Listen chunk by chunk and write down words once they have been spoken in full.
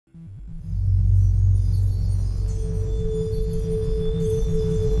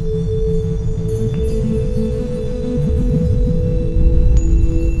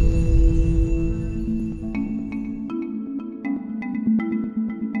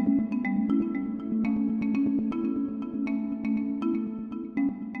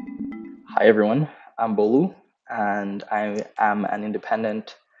Hi everyone, I'm Bolu and I am an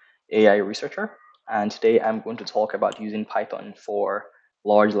independent AI researcher. And today I'm going to talk about using Python for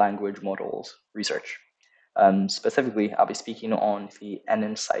large language models research. Specifically, I'll be speaking on the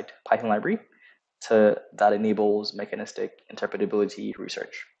nnsight Python library that enables mechanistic interpretability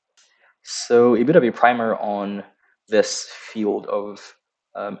research. So a bit of a primer on this field of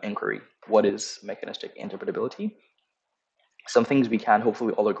inquiry. What is mechanistic interpretability? Some things we can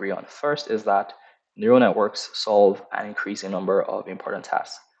hopefully all agree on. First is that neural networks solve an increasing number of important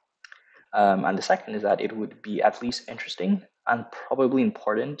tasks. And the second is that it would be at least interesting and probably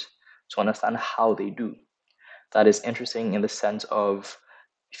important to understand how they do. That is interesting in the sense of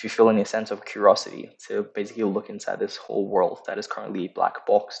if you feel any sense of curiosity to basically look inside this whole world that is currently a black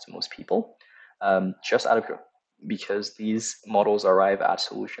box to most people, just out of because these models arrive at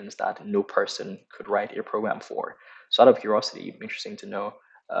solutions that no person could write a program for. So out of curiosity, it'd be interesting to know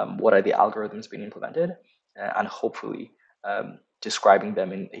what are the algorithms being implemented and hopefully describing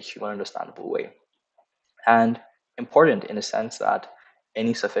them in a human understandable way. And important in the sense that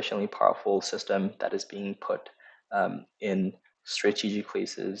any sufficiently powerful system that is being put in strategic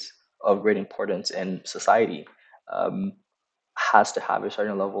places of great importance in society has to have a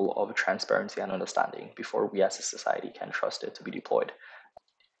certain level of transparency and understanding before we as a society can trust it to be deployed.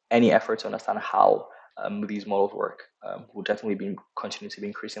 Any effort to understand how these models work will definitely continue to be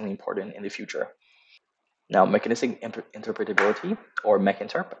increasingly important in the future. Now, mechanistic interpretability, or mech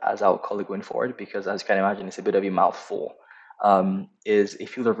interp, as I'll call it going forward, because as you can imagine, it's a bit of a mouthful, is a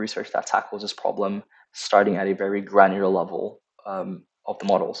field of research that tackles this problem starting at a very granular level of the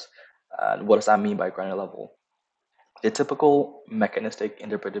models. What does that mean by granular level? The typical mechanistic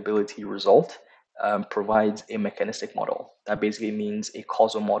interpretability result provides a mechanistic model. That basically means a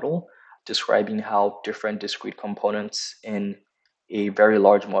causal model describing how different discrete components in a very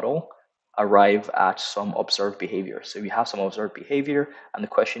large model arrive at some observed behavior. So you have some observed behavior, and the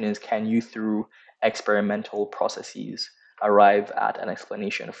question is, can you, through experimental processes, arrive at an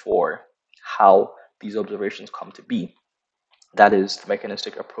explanation for how these observations come to be? That is the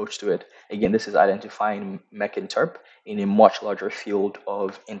mechanistic approach to it. Again, this is identifying mech interp in a much larger field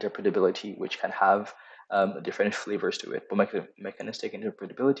of interpretability, which can have different flavors to it. But mechanistic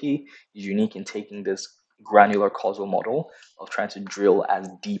interpretability is unique in taking this granular causal model of trying to drill as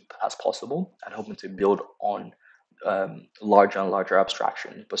deep as possible and hoping to build on larger and larger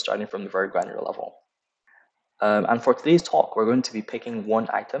abstractions, but starting from the very granular level. And for today's talk, we're going to be picking one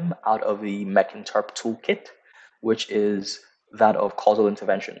item out of the mech interp toolkit, which is that of causal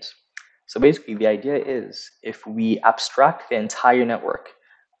interventions. So basically, the idea is if we abstract the entire network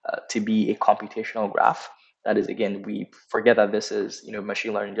to be a computational graph, that is, again, we forget that this is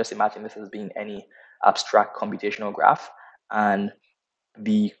machine learning. Just imagine this as being any abstract computational graph, and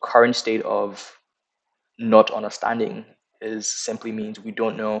the current state of not understanding is simply means we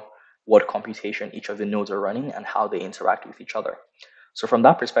don't know what computation each of the nodes are running and how they interact with each other. So from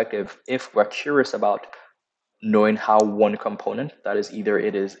that perspective, if we're curious about knowing how one component, that is either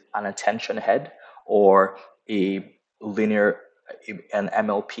it is an attention head or a linear, an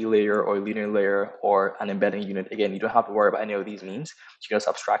MLP layer or a linear layer or an embedding unit, again, you don't have to worry about any of these means. You can just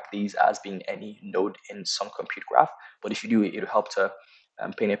abstract these as being any node in some compute graph. But if you do, it'll help to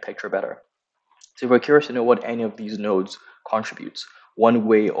paint a picture better. So if we're curious to know what any of these nodes contributes, one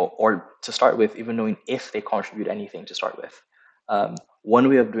way, or to start with, even knowing if they contribute anything to start with, one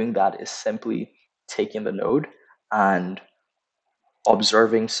way of doing that is simply taking the node and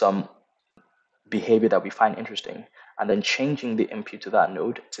observing some behavior that we find interesting, and then changing the input to that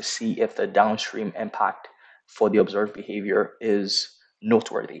node to see if the downstream impact for the observed behavior is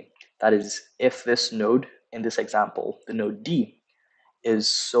noteworthy. That is, if this node, in this example, the node D,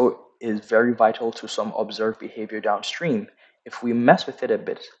 is very vital to some observed behavior downstream. If we mess with it a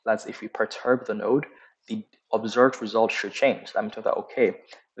bit, that's if we perturb the node, the observed result should change. That means that, okay,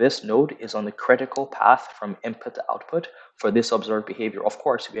 this node is on the critical path from input to output for this observed behavior. Of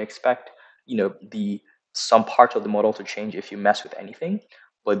course, we expect some part of the model to change if you mess with anything,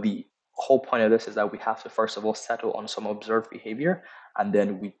 but the whole point of this is that we have to first of all settle on some observed behavior, and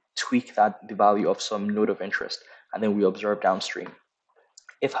then we tweak the value of some node of interest, and then we observe downstream.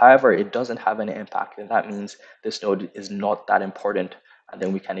 If, however, it doesn't have any impact, then that means this node is not that important, and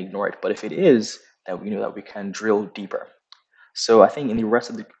then we can ignore it. But if it is, then we know that we can drill deeper. So I think in the rest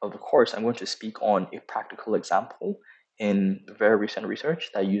of the course, I'm going to speak on a practical example in very recent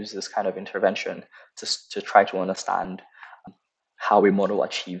research that uses this kind of intervention to try to understand how a model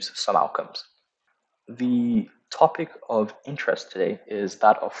achieves some outcomes. The topic of interest today is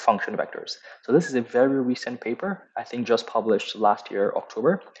that of function vectors. So this is a very recent paper, I think just published last year,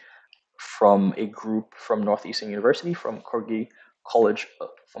 October. from a group from Northeastern University, from College,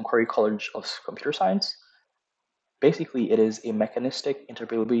 from Corey College of Computer Science. Basically, it is a mechanistic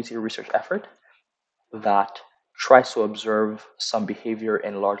interpretability research effort that tries to observe some behavior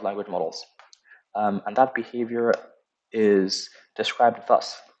in large language models. And that behavior is described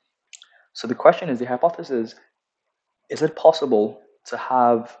thus. So the question is, the hypothesis, is it possible to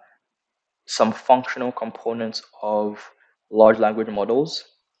have some functional components of large language models?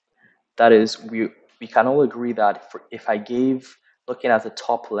 That is, we can all agree that if I gave, looking at the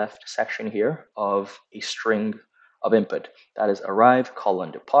top left section here of a string of input, that is arrive,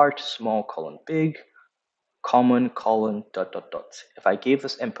 colon, depart, small, colon, big, common, colon, dot, dot, dot. If I gave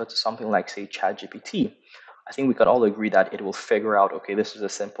this input to something like, say, ChatGPT, I think we can all agree that it will figure out, okay, this is a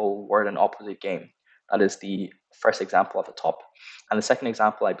simple word and opposite game. That is the first example at the top. And the second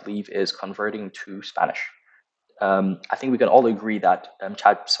example, I believe, is converting to Spanish. I think we can all agree that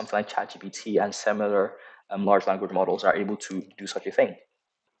something like ChatGPT and similar large language models are able to do such a thing.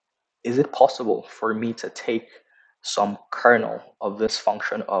 Is it possible for me to take some kernel of this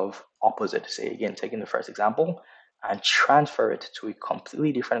function of opposite, say again, taking the first example, and transfer it to a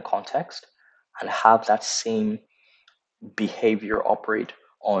completely different context and have that same behavior operate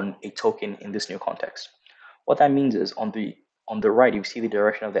on a token in this new context? What that means is on the right, you see the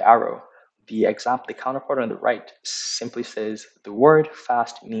direction of the arrow. The counterpart on the right simply says the word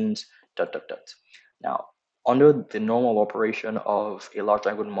fast means dot dot dot. Now, under the normal operation of a large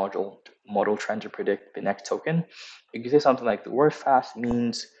language model trying to predict the next token, you can say something like the word fast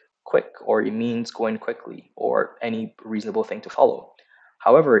means quick, or it means going quickly, or any reasonable thing to follow.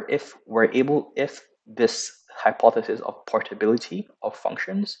 However, if this hypothesis of portability of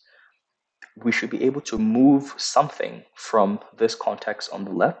functions, we should be able to move something from this context on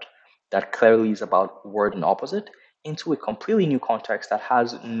the left that clearly is about word and opposite into a completely new context that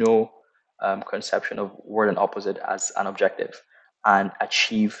has no conception of word and opposite as an objective, and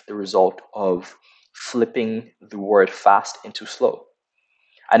achieve the result of flipping the word fast into slow.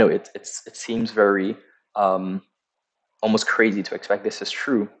 I know it seems very almost crazy to expect this is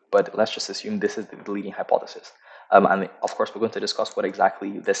true, but let's just assume this is the leading hypothesis. And of course, we're going to discuss what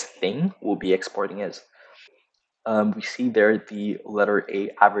exactly this thing we'll be exporting is. We see there the letter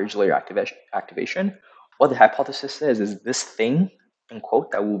A, average layer activation. What the hypothesis says is this thing, in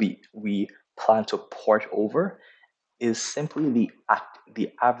quote, that we plan to port over is simply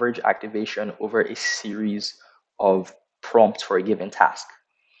the average activation over a series of prompts for a given task.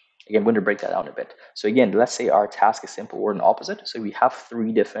 Again, I'm going to break that down a bit. So again, let's say our task is simple word and opposite. So we have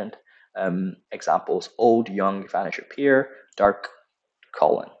three different examples: old, young, vanish, appear, dark,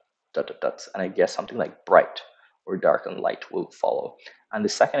 colon, dot, dot, dot. And I guess something like bright or dark and light will follow. And the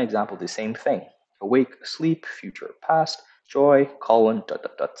second example, the same thing: awake, asleep, future, past, joy, colon, dot,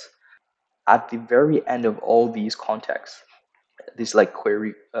 dot, dot. At the very end of all these contexts, these like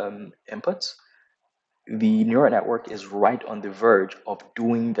query inputs, the neural network is right on the verge of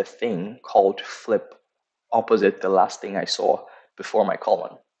doing the thing called flip opposite the last thing I saw before my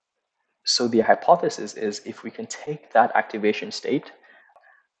colon. So the hypothesis is, if we can take that activation state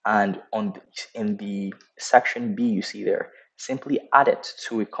and in the section B you see there, simply add it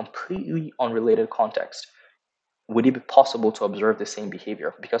to a completely unrelated context, would it be possible to observe the same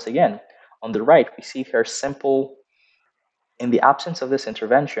behavior? Because again, on the right, we see here simple. In the absence of this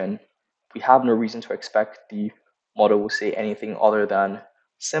intervention, we have no reason to expect the model will say anything other than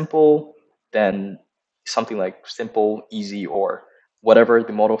simple, then something like simple, easy, or whatever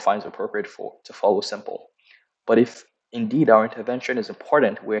the model finds appropriate to follow simple. But if indeed our intervention is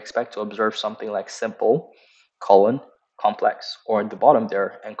important, we expect to observe something like simple, colon, complex, or at the bottom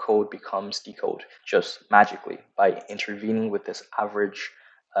there, encode becomes decode just magically by intervening with this average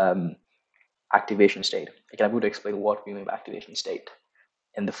activation state. Again, I'm going to explain what we mean by activation state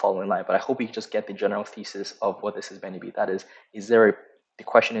in the following line, but I hope you can just get the general thesis of what this is going to be. That is there the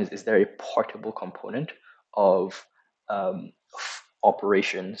question is there a portable component of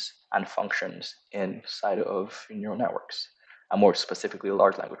operations and functions inside of neural networks, and more specifically,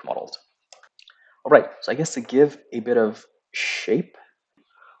 large language models? All right, so I guess to give a bit of shape,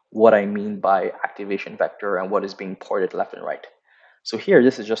 what I mean by activation vector and what is being ported left and right. So here,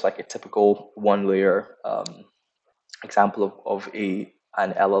 this is just like a typical one-layer example of an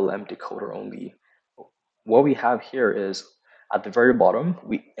LLM decoder only. What we have here is at the very bottom,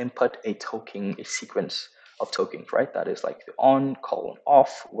 we input a token, a sequence of tokens, right? That is like the on, colon,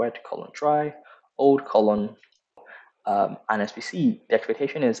 off, wet, colon, dry, old, colon. And as we see, the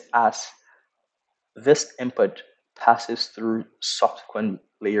expectation is as this input passes through subsequent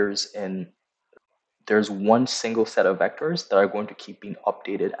layers in there's one single set of vectors that are going to keep being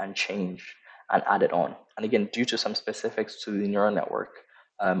updated and changed and added on. And again, due to some specifics to the neural network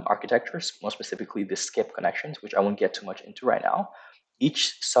architectures, more specifically the skip connections, which I won't get too much into right now,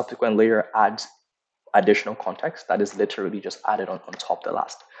 each subsequent layer adds additional context that is literally just added on top of the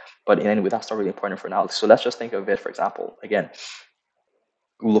last. But anyway, that's not really important for now. So let's just think of it, for example, again,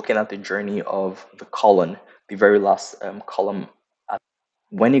 looking at the journey of the column, the very last column.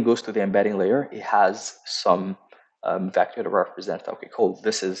 When it goes to the embedding layer, it has some vector that represents, okay, cool,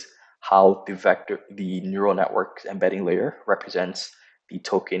 this is how the neural network embedding layer represents the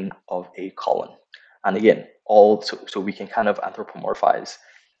token of a column. And again, so we can kind of anthropomorphize,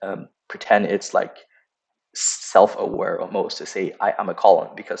 pretend it's like self-aware almost to say I am a column,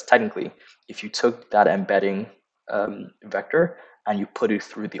 because technically if you took that embedding vector and you put it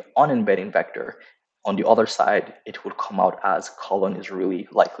through the unembedding vector, on the other side it would come out as column is really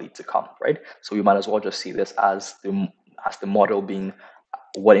likely to come, right? So we might as well just see this as the model being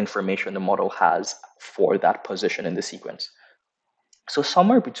what information the model has for that position in the sequence. So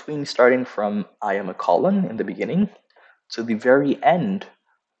somewhere between starting from I am a column in the beginning to the very end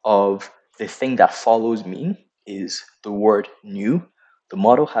of the thing that follows me is the word new, the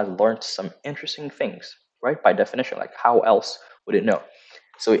model has learned some interesting things, right? By definition, like how else would it know?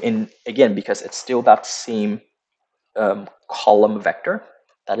 So again, because it's still that same column vector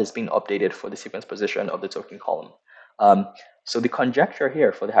that is being updated for the sequence position of the token column. So the conjecture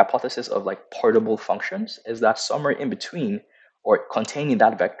here for the hypothesis of like portable functions is that somewhere in between or containing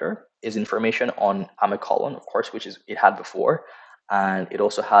that vector is information on I'm a column, of course, which is it had before, and it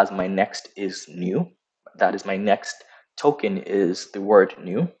also has my next is new. That is my next token is the word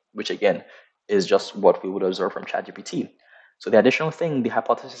new, which again is just what we would observe from ChatGPT. So the additional thing the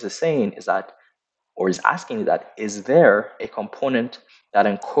hypothesis is saying is that, or is asking that, is there a component that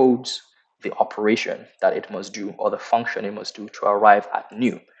encodes the operation that it must do or the function it must do to arrive at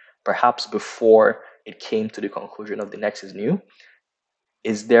new, perhaps before it came to the conclusion of the next is new?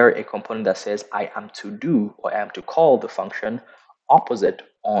 Is there a component that says I am to do or I am to call the function opposite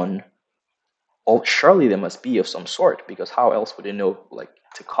on? Well, surely there must be of some sort, because how else would it know like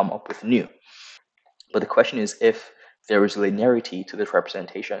to come up with new? But the question is if there is linearity to this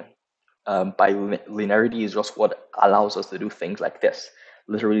representation. By linearity is just what allows us to do things like this.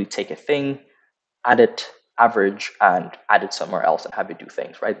 Literally take a thing, add it, average, and add it somewhere else and have it do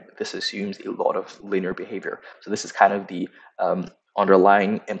things, right? This assumes a lot of linear behavior. So this is kind of the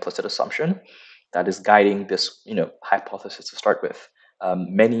underlying implicit assumption that is guiding this, hypothesis to start with.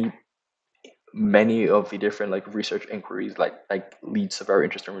 Many of the different like research inquiries like leads to very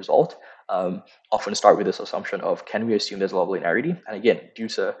interesting result. Often start with this assumption of, can we assume there's a lot of linearity? And again, due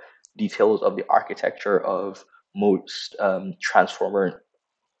to details of the architecture of most transformer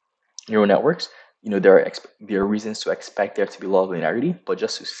neural networks, there are reasons to expect there to be a lot of linearity, but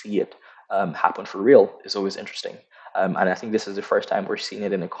just to see it happen for real is always interesting. And I think this is the first time we're seeing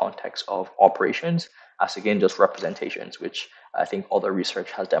it in the context of operations, as again just representations, which I think other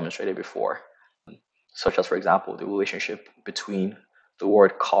research has demonstrated before, such as, for example, the relationship between the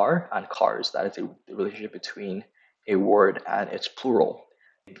word car and cars. That is the relationship between a word and its plural.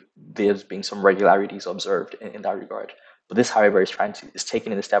 There's been some regularities observed in that regard. But this, however, is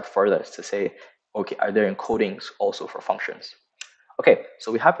taking it a step further to say, okay, are there encodings also for functions? Okay,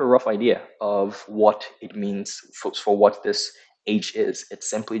 so we have a rough idea of what it means for what this H is. It's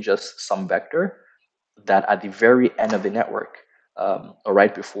simply just some vector that at the very end of the network, or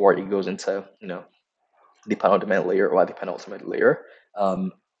right before it goes into the penultimate layer or the penultimate layer,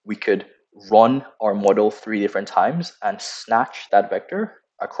 we could run our model 3 different times and snatch that vector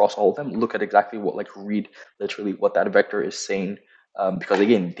across all of them, look at exactly what, like read literally what that vector is saying, because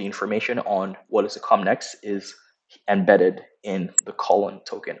again, the information on what is to come next is embedded in the colon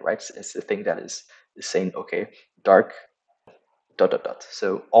token, right? It's the thing that is saying, okay, dark dot dot dot.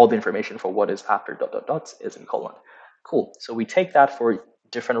 So all the information for what is after dot dot dot is in colon. Cool. So we take that for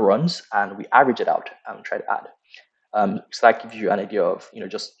different runs and we average it out and try to add. So that gives you an idea of,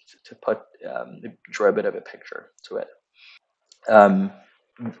 just to draw a bit of a picture to it. And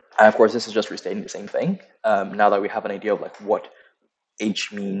of course, this is just restating the same thing. Now that we have an idea of like what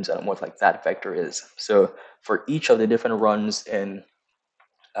H means and what like that vector is. So for each of the different runs in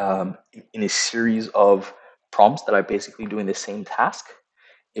a series of prompts that are basically doing the same task,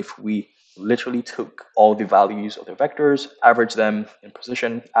 if we literally took all the values of the vectors, averaged them in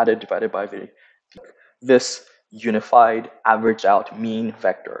position, added, divided by this unified, averaged out mean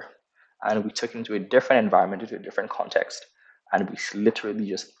vector, and we took it into a different environment, into a different context, and we literally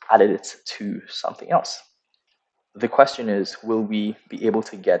just added it to something else. The question is, will we be able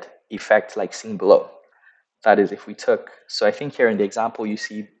to get effects like seen below? That is, if we took, so I think here in the example, you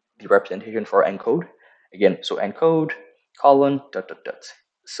see the representation for encode. Again, so encode, colon, dot, dot, dot.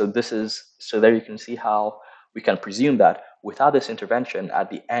 So so there you can see how we can presume that without this intervention, at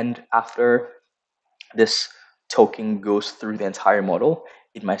the end, after this token goes through the entire model,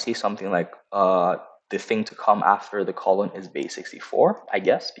 it might say something like, the thing to come after the colon is base 64, I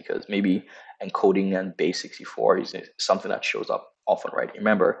guess, because maybe encoding and base 64 is something that shows up often, right?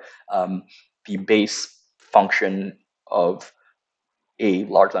 Remember, the base function of a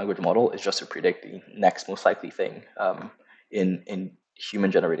large language model is just to predict the next most likely thing in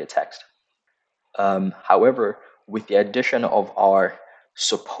human generated text. However, with the addition of our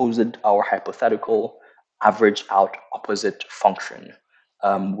hypothetical average out opposite function,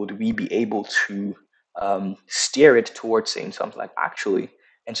 would we be able to steer it towards saying something like, actually,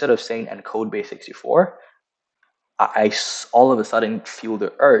 instead of saying encode base 64, all of a sudden feel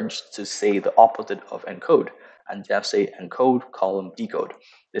the urge to say the opposite of encode and just say encode, column, decode.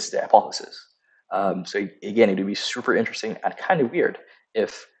 This is the hypothesis. So again, it would be super interesting and kind of weird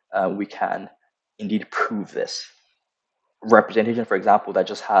if we can indeed prove this. Representation, for example, that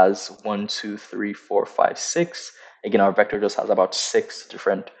just has 1, 2, 3, 4, 5, 6. Again, our vector just has about 6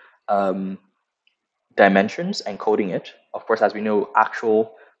 different dimensions encoding it. Of course, as we know,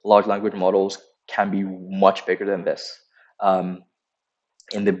 actual large language models can be much bigger than this,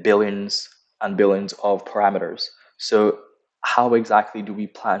 in the billions and billions of parameters. So how exactly do we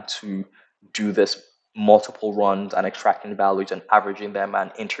plan to do this multiple runs and extracting values and averaging them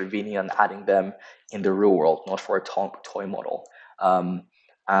and intervening and adding them in the real world, not for a toy model?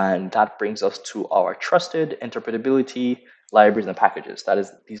 And that brings us to our trusted interpretability libraries and packages. That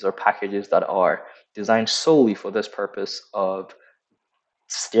is, these are packages that are designed solely for this purpose of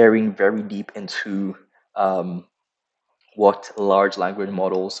staring very deep into what large language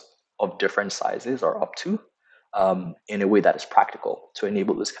models of different sizes are up to, in a way that is practical to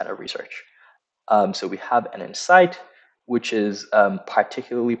enable this kind of research. So we have nnsight, which is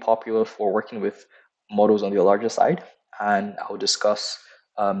particularly popular for working with models on the larger side, and I'll discuss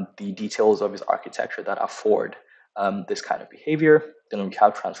the details of its architecture that afford this kind of behavior. Then we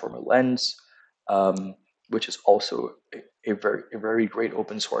have transformer lens, which is also a very great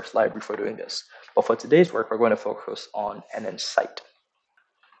open source library for doing this. But for today's work, we're going to focus on nnsight.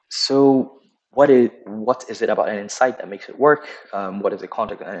 So what is it about nnsight that makes it work? What is the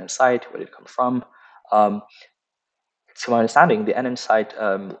context of nnsight? Where did it come from? To my understanding, the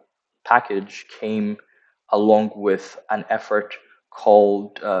nnsight package came along with an effort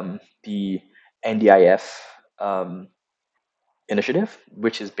called the NDIF initiative,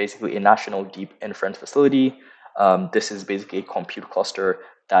 which is basically a national deep inference facility. This is basically a compute cluster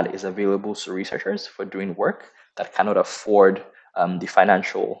that is available to researchers for doing work that cannot afford the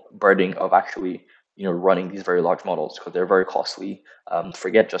financial burden of actually running these very large models, because they're very costly.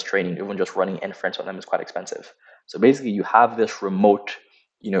 Forget just training, even just running inference on them is quite expensive. So basically, you have this remote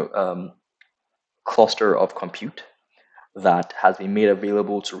cluster of compute that has been made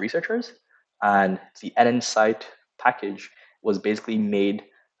available to researchers, and the nnsight package was basically made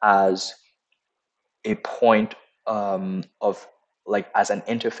as a point of as an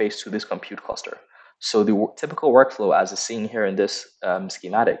interface to this compute cluster. So the typical workflow, as is seen here in this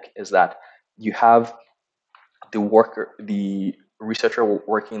schematic, is that you have the researcher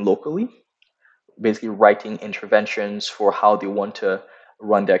working locally, basically writing interventions for how they want to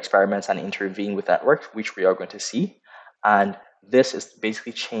run their experiments and intervene with networks, which we are going to see. And this is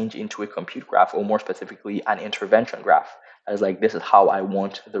basically changed into a compute graph, or more specifically, an intervention graph. As this is how I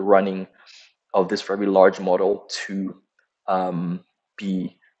want the running of this very large model to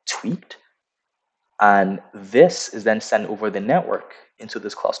be tweaked. And this is then sent over the network into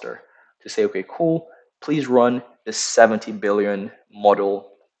this cluster to say, okay, cool, please run this 70 billion model,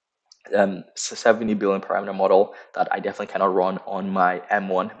 70 billion parameter model that I definitely cannot run on my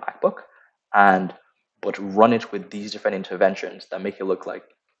M1 MacBook, but run it with these different interventions that make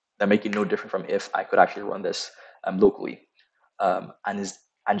it no different from if I could actually run this locally. And as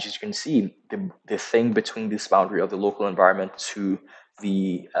you can see, the thing between this boundary of the local environment to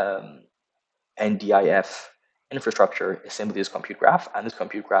the NDIF infrastructure is simply this compute graph, and this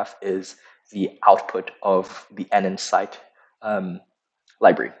compute graph is the output of the nnsight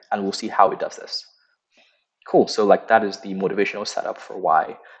library, and we'll see how it does this. Cool. So that is the motivational setup for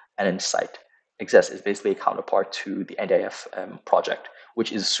why nnsight exists. It's basically a counterpart to the NDIF project,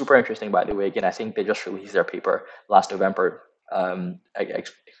 which is super interesting, by the way. Again, I think they just released their paper last November,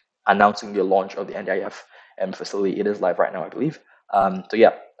 announcing the launch of the NDIF facility. It is live right now, I believe. So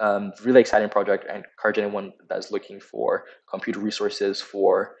yeah, really exciting project. I encourage anyone that's looking for computer resources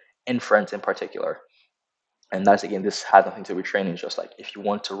for inference in particular. And that's, again, this has nothing to do with training. It's just like if you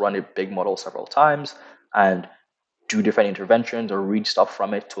want to run a big model several times and do different interventions or read stuff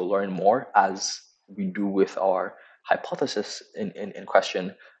from it to learn more, as we do with our hypothesis in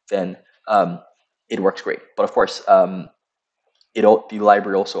question, then it works great. But of course, the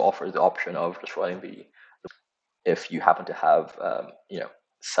library also offers the option of just running the if you happen to have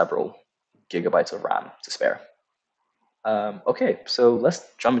several gigabytes of RAM to spare. Okay, so let's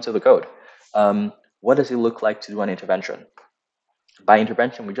jump into the code. What does it look like to do an intervention? By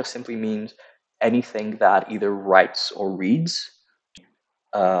intervention, we just simply means anything that either writes or reads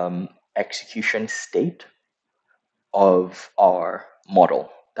execution state of our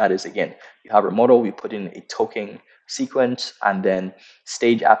model. That is, again, you have a model, we put in a token sequence, and then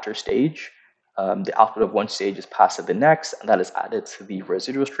stage after stage, the output of one stage is passed to the next, and that is added to the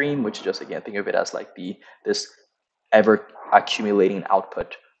residual stream, which is just, again, think of it as like this ever accumulating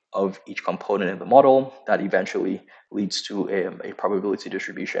output of each component in the model that eventually leads to a probability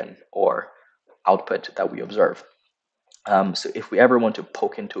distribution or output that we observe. So if we ever want to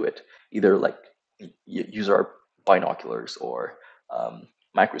poke into it, either like use our binoculars or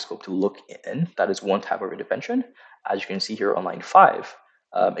microscope to look in, that is one type of intervention. As you can see here on line 5,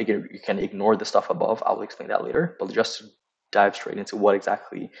 again, you can ignore the stuff above. I'll explain that later, but just to dive straight into what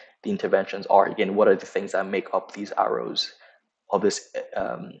exactly the interventions are. Again, what are the things that make up these arrows of this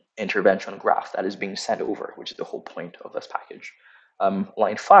intervention graph that is being sent over, which is the whole point of this package.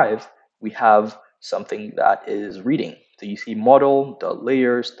 Line 5, we have something that is reading. So you see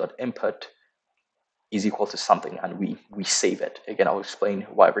model.layers.input is equal to something, and we save it. Again, I'll explain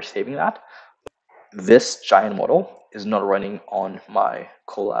why we're saving that. This giant model is not running on my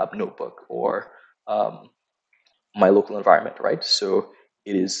Colab notebook or my local environment, right? So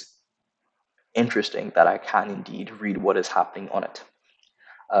it is interesting that I can indeed read what is happening on it.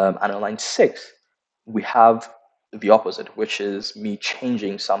 And on line 6, we have the opposite, which is me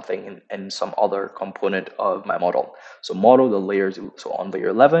changing something in some other component of my model. So model the layers, so on layer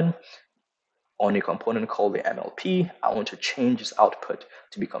 11, on a component called the MLP, I want to change this output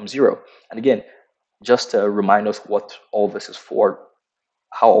to become 0. And again, just to remind us what all this is for,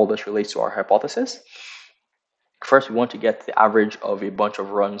 how all this relates to our hypothesis. First, we want to get the average of a bunch of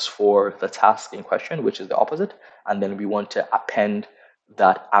runs for the task in question, which is the opposite. And then we want to append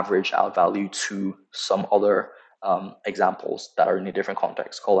that average out value to some other examples that are in a different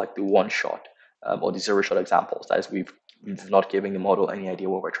context, called like the one-shot or the zero-shot examples. That is, we've not giving the model any idea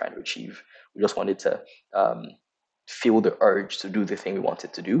what we're trying to achieve. We just wanted to feel the urge to do the thing we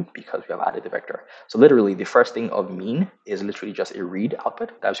wanted to do because we have added the vector. So literally, the first thing of mean is literally just a read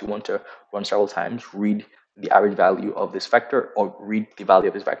output. That is, we want to run several times, read the average value of this vector, or read the value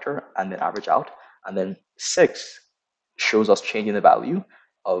of this vector, and then average out. And then 6 shows us changing the value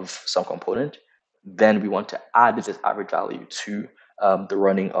of some component. Then we want to add this average value to the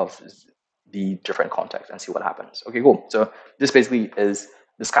running of the different contexts and see what happens. Okay, cool. So this basically is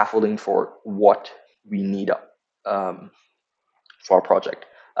the scaffolding for what we need for our project.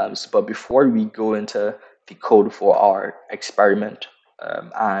 But before we go into the code for our experiment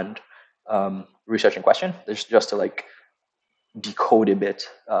and research in question, there's just to like decode a bit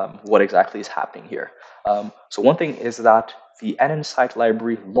what exactly is happening here. So one thing is that the nnsight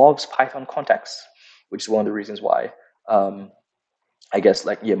library loves Python context, which is one of the reasons why I guess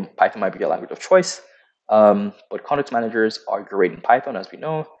Python might be a language of choice. But context managers are great in Python, as we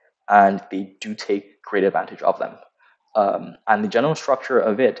know, and they do take great advantage of them. And the general structure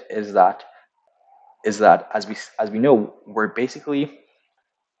of it is that as we know, we're basically,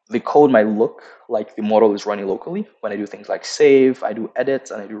 the code might look like the model is running locally. When I do things like save, I do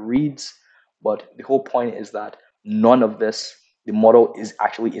edits, and I do reads. But the whole point is that none of this, the model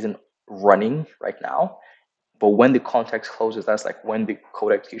isn't running right now. But when the context closes, that's like when the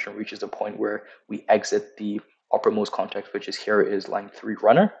code execution reaches the point where we exit the uppermost context, which is here is line 3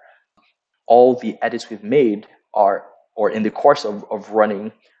 runner. All the edits we've made are, or in the course of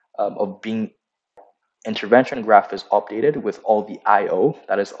running, of being, intervention graph is updated with all the I/O,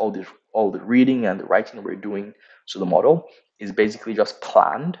 that is all the reading and the writing we're doing to the model is basically just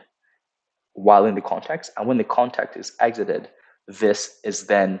planned while in the context. And when the context is exited, this is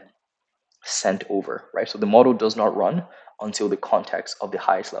then sent over, right? So the model does not run until the context of the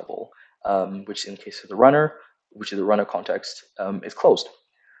highest level, which in case of the runner, which is the runner context, is closed.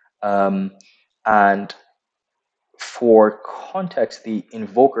 And for context, the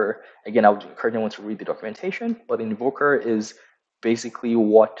invoker, again, I would encourage anyone to read the documentation, but the invoker is basically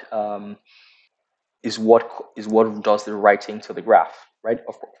what is what does the writing to the graph, right?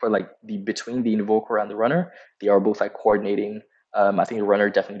 For like the between the invoker and the runner, they are both like coordinating. I think the runner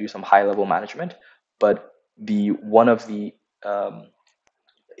definitely do some high level management, but the one of the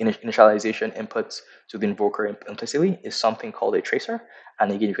initialization inputs to the invoker implicitly is something called a tracer.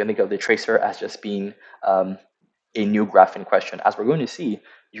 And again, you can think of the tracer as just being a new graph in question. As we're going to see,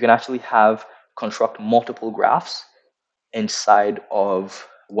 you can actually have construct multiple graphs inside of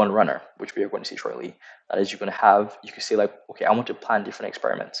one runner, which we are going to see shortly. That is, you can say like, okay, I want to plan different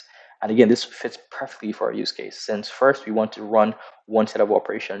experiments. And again, this fits perfectly for our use case, since first we want to run one set of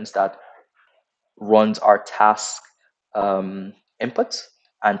operations that runs our task inputs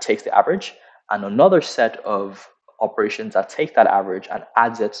and takes the average, and another set of operations that take that average and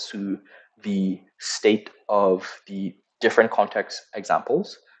adds it to the state of the different context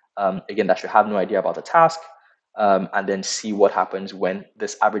examples. Again, that should have no idea about the task, and then see what happens when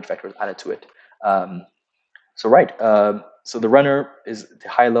this average vector is added to it. So the runner is the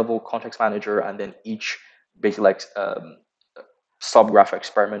high level context manager, and then each basically like subgraph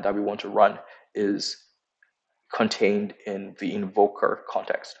experiment that we want to run is contained in the invoker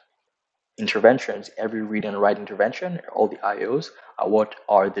context. Interventions, every read and write intervention, all the IOs are what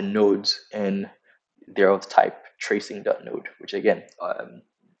are the nodes in they're of the type tracing.node, which again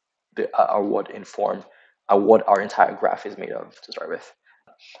are what our entire graph is made of to start with.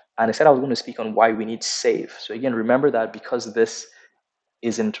 And I said I was going to speak on why we need save. So again, remember that because this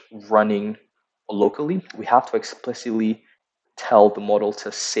isn't running locally, we have to explicitly tell the model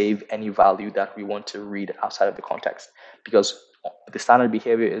to save any value that we want to read outside of the context. Because the standard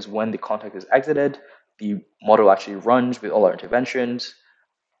behavior is when the context is exited, the model actually runs with all our interventions.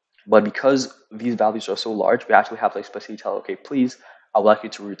 But because these values are so large, we actually have to explicitly tell, okay, please, I would like you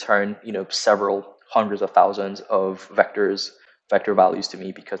to return, several hundreds of thousands of vector values to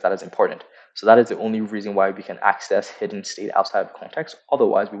me, because that is important. So that is the only reason why we can access hidden state outside of context.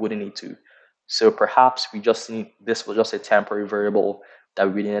 Otherwise, we wouldn't need to. So perhaps this was just a temporary variable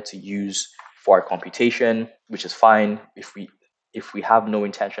that we needed to use for our computation, which is fine if we have no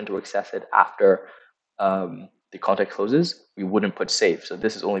intention to access it after the context closes, we wouldn't put save. So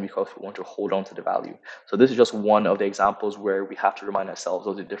this is only because we want to hold on to the value. So this is just one of the examples where we have to remind ourselves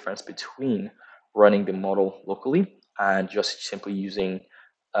of the difference between running the model locally and just simply using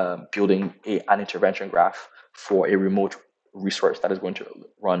building an intervention graph for a remote resource that is going to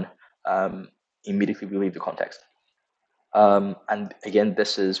run immediately we leave the context. And again,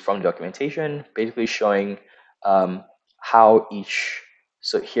 this is from documentation, basically showing how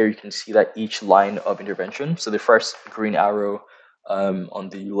so here you can see that each line of intervention, so the first green arrow on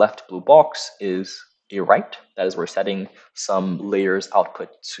the left blue box is a write, that is we're setting some layers output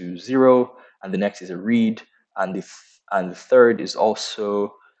to 0, and the next is a read, and the third is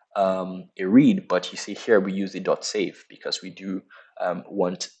also a read, but you see here we use the dot save because we do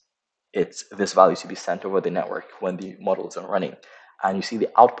want this value to be sent over the network when the model is running. And you see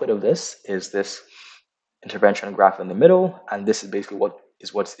the output of this is this intervention graph in the middle, and this is basically what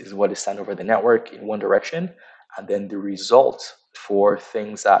is sent over the network in one direction, and then the result for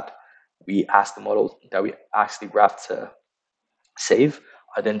things that we ask the graph to save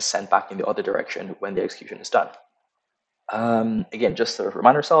are then sent back in the other direction when the execution is done. Again, just to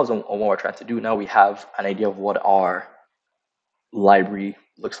remind ourselves on what we're trying to do now, we have an idea of what our library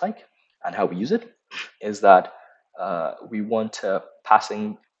looks like and how we use it. Is that we want to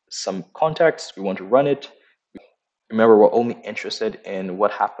passing some context, we want to run it. Remember, we're only interested in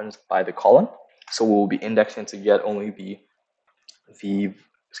what happens by the column, so we'll be indexing to get only the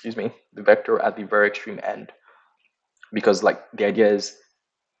vector at the very extreme end, because like the idea is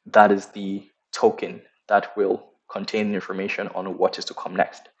that is the token that will contain information on what is to come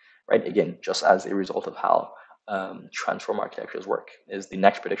next, right? Again, just as a result of how transform architectures work, is the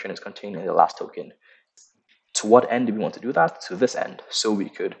next prediction is contained in the last token. To what end do we want to do that? To this end. So we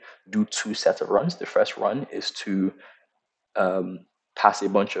could do two sets of runs. The first run is to pass a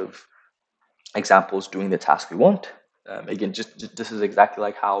bunch of examples doing the task we want. Again, this is exactly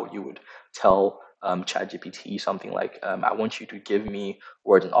like how you would tell ChatGPT something like, I want you to give me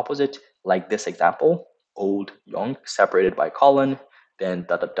words and opposite, like this example, old, young, separated by colon, then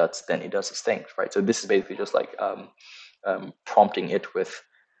dot dot dots, then it does its thing, right? So this is basically just like prompting it with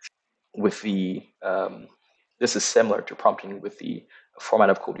the this is similar to prompting with the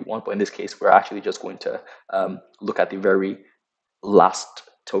format of code we want, but in this case, we're actually just going to look at the very last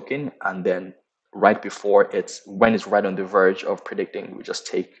token, and then right before when it's right on the verge of predicting, we just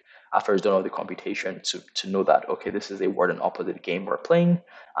take, after it's done all the computation, to know that, okay, this is a word and opposite game we're playing,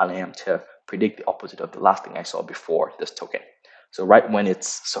 and I am to predict the opposite of the last thing I saw before this token. So right when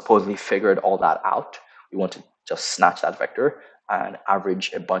it's supposedly figured all that out, we want to just snatch that vector and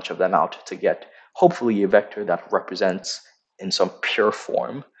average a bunch of them out to get hopefully a vector that represents in some pure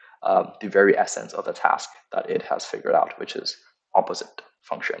form the very essence of the task that it has figured out, which is opposite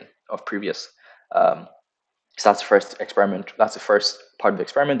function of previous. So that's the first experiment. That's the first part of the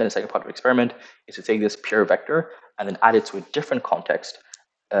experiment. Then the second part of the experiment is to take this pure vector and then add it to a different context,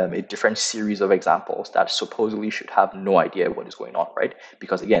 a different series of examples that supposedly should have no idea what is going on, right?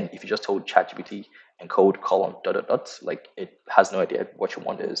 Because again, if you just told ChatGPT encode column dot dot dot, like it has no idea what you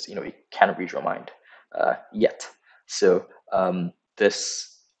want is, it can't read your mind yet. So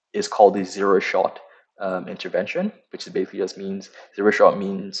this is called the zero shot intervention, which is basically just means zero shot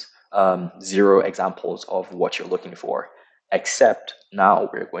means zero examples of what you're looking for, except now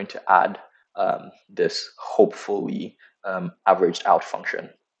we're going to add this hopefully averaged out function.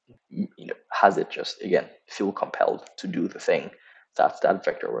 Has it just, again, feel compelled to do the thing that that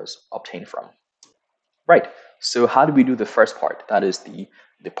vector was obtained from. Right, so how do we do the first part? That is the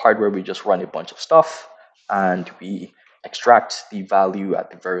part where we just run a bunch of stuff and we extract the value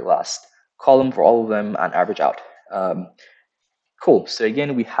at the very last column for all of them and average out. Cool, so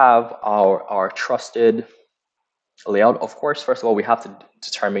again, we have our trusted layout. Of course, first of all, we have to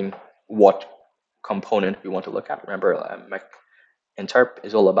determine what component we want to look at. Remember, mech interp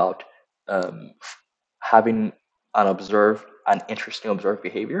is all about having an interesting observed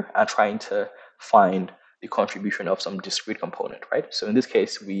behavior and trying to find the contribution of some discrete component, right? So in this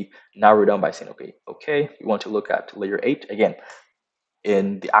case, we narrow down by saying, okay, we want to look at layer 8. Again,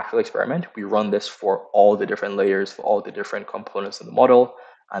 in the actual experiment, we run this for all the different layers, for all the different components of the model,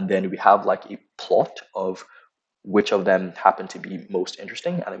 and then we have like a plot of which of them happen to be most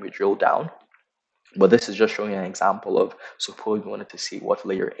interesting, and then we drill down. But this is just showing an example of, suppose we wanted to see what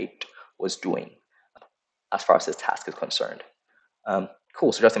layer 8 was doing as far as this task is concerned.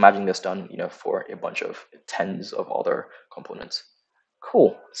 Cool, so just imagine this done, for a bunch of tens of other components.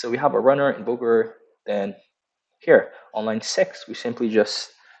 Cool, so we have a runner, invoker, then here on line 6, we simply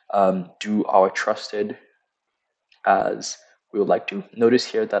just do our trusted as we would like to. Notice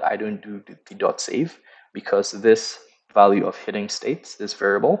here that I don't do the dot save because this value of hidden states, this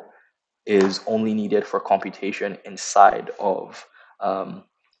variable, is only needed for computation inside of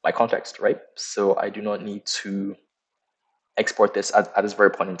my context, right? So I do not need to export this at this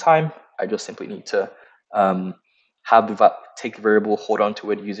very point in time. I just simply need to take the variable, hold on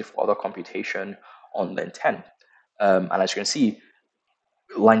to it, use it for other computation on line 10. And as you can see,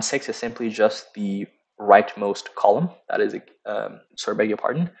 line 6 is simply just the rightmost column. That is, sorry, beg your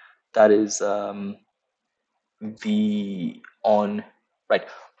pardon. That is right.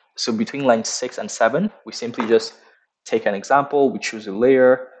 So between line 6 and 7, we simply just take an example, we choose a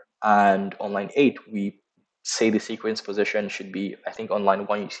layer, and on line 8, we say the sequence position should be, I think on line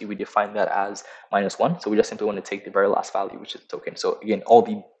 1, you see we define that as -1. So we just simply want to take the very last value, which is the token. So again, all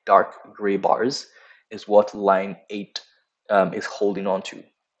the dark gray bars is what line 8 is holding on to.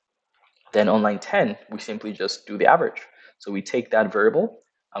 Then on line 10, we simply just do the average. So we take that variable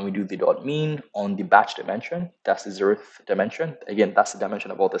and we do the dot mean on the batch dimension. That's the 0th dimension. Again, that's the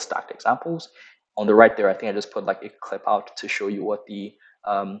dimension of all the stacked examples. On the right there, I think I just put like a clip out to show you what the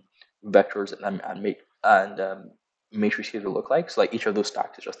vectors and matrices will look like. So like each of those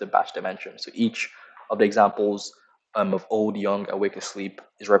stacks is just a batch dimension. So each of the examples of old, young, awake, asleep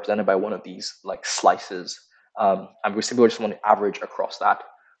is represented by one of these like slices. And we simply just want to average across that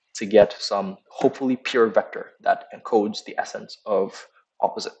to get some hopefully pure vector that encodes the essence of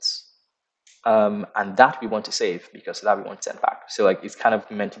opposites. And that we want to save because that we want to send back. So like it's kind of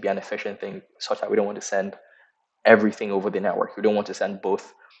meant to be an efficient thing such that we don't want to send everything over the network. We don't want to send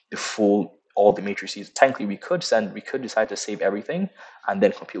both all the matrices. Technically, we could decide to save everything and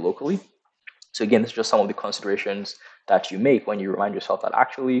then compute locally. So again, this is just some of the considerations that you make when you remind yourself that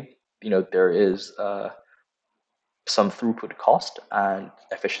actually, there is some throughput cost and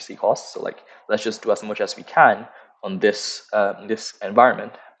efficiency costs. So like, let's just do as much as we can on this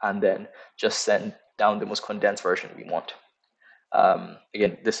environment, and then just send down the most condensed version we want.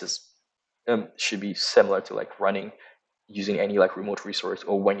 Again, this is should be similar to like running using any like remote resource,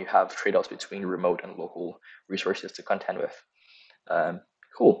 or when you have trade-offs between remote and local resources to contend with.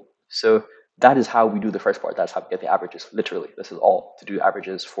 Cool. So that is how we do the first part. That's how we get the averages. Literally, this is all to do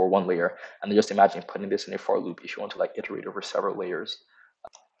averages for one layer. And then just imagine putting this in a for loop if you want to like iterate over several layers.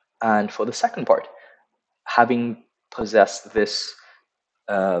 And for the second part, having possessed this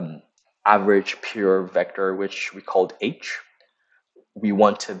average pure vector, which we called H, we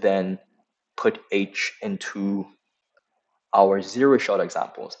want to then put H into our zero shot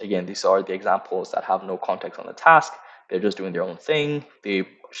examples. Again, these are the examples that have no context on the task. They're just doing their own thing. They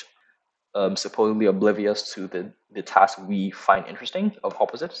supposedly oblivious to the task we find interesting of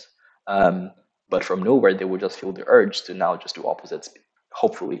opposites. Um, but from nowhere, they would just feel the urge to now just do opposites.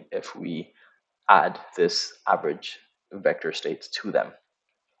 Hopefully, if we add this average vector state to them.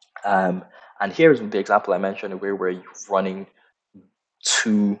 Um, and here's the example I mentioned where we're running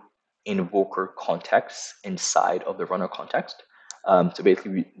two invoker contexts inside of the runner context. So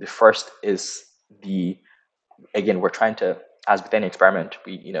basically, the first is the, again, we're trying to, as with any experiment,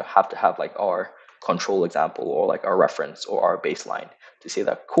 we have to have like our control example or like our reference or our baseline to say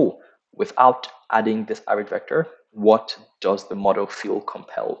that, cool, without adding this average vector, what does the model feel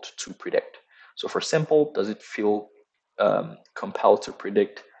compelled to predict? So for simple, does it feel compelled to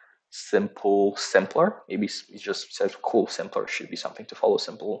predict simple, simpler? Maybe it just says, cool, simpler should be something to follow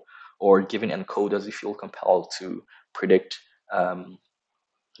simple. Or given encode, does it feel compelled to predict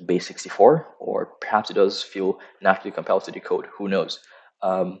base 64, or perhaps it does feel naturally compelled to decode, who knows.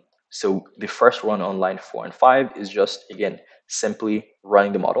 So the first run on line 4 and 5 is just, again, simply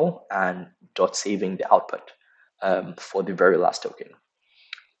running the model and dot saving the output for the very last token.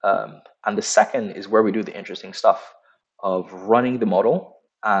 And the second is where we do the interesting stuff of running the model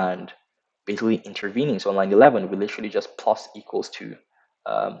and basically intervening. So on line 11, we literally just plus equals to,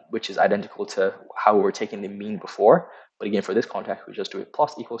 which is identical to how we were taking the mean before. But again, for this context, we just do it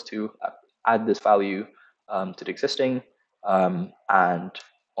plus equals to, add this value to the existing. And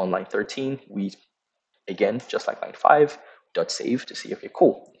on line 13, we, again, just like line 5, dot save to see, okay,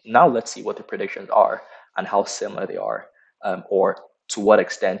 cool. Now let's see what the predictions are and how similar they are, or to what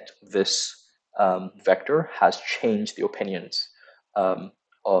extent this vector has changed the opinions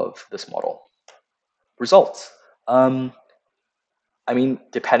of this model. Results. I mean,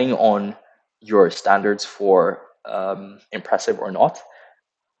 depending on your standards for impressive or not,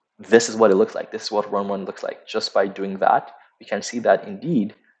 this is what it looks like. This is what run one looks like. Just by doing that, we can see that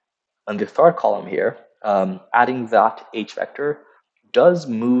indeed, on the third column here, adding that h vector does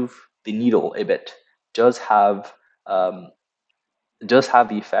move the needle a bit, does have the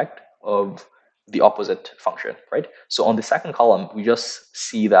effect of the opposite function, right? So on the second column, we just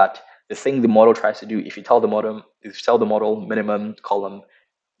see that the thing the model tries to do, if you tell the model minimum column,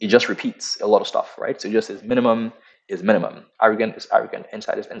 it just repeats a lot of stuff, right? So it just says minimum is minimum, arrogant is arrogant,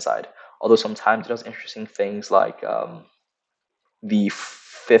 inside is inside. Although sometimes it does interesting things like the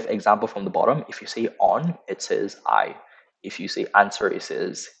fifth example from the bottom, if you say on, it says I. If you say answer, it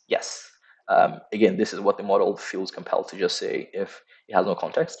says yes. Again, this is what the model feels compelled to just say if it has no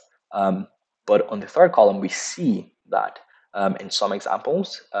context. But on the third column, we see that in some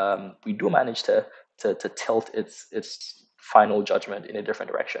examples, we do manage to tilt its final judgment in a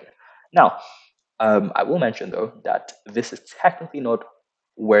different direction. Now, I will mention though that this is technically not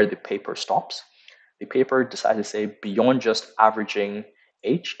where the paper stops. The paper decided to say beyond just averaging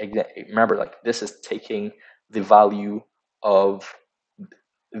h. Remember, like this is taking the value of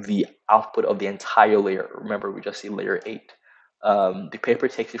the output of the entire layer. Remember, we just see layer 8. The paper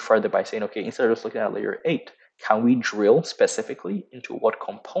takes it further by saying, okay, instead of just looking at layer 8, can we drill specifically into what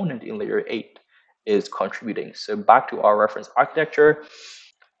component in layer 8 is contributing? So back to our reference architecture,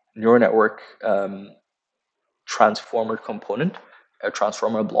 neural network transformer component, a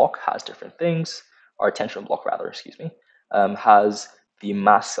transformer block has different things, or attention block rather, excuse me, has the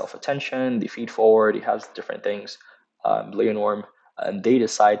mass self-attention, the feed forward, it has different things, layer norm, and they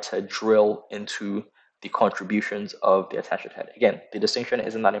decide to drill into the contributions of the attention head. Again, the distinction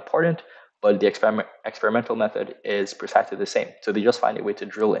isn't that important, but the experimental method is precisely the same. So they just find a way to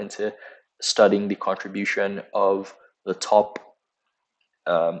drill into studying the contribution of the top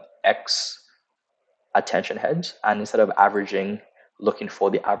X attention heads, and instead of averaging, looking for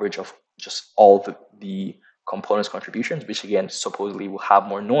the average of just all the components contributions, which again supposedly will have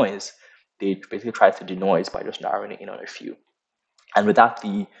more noise, they basically try to denoise by just narrowing it in on a few. And with that,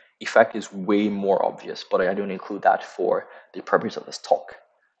 the effect is way more obvious, but I don't include that for the purpose of this talk.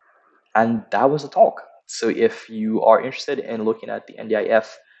 And that was the talk. So if you are interested in looking at the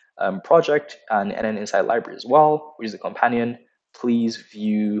NDIF project and nnsight library as well, which is a companion, please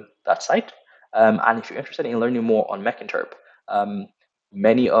view that site. And if you're interested in learning more on mech interp,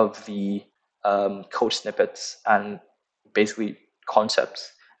 many of the code snippets and basically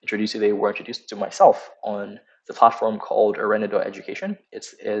concepts introduced today were introduced to myself on the platform called Ben-Adeola Education. It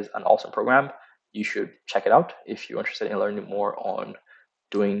is an awesome program. You should check it out if you're interested in learning more on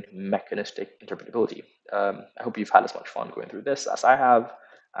doing mechanistic interpretability. I hope you've had as much fun going through this as I have,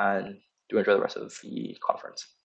 and do enjoy the rest of the conference.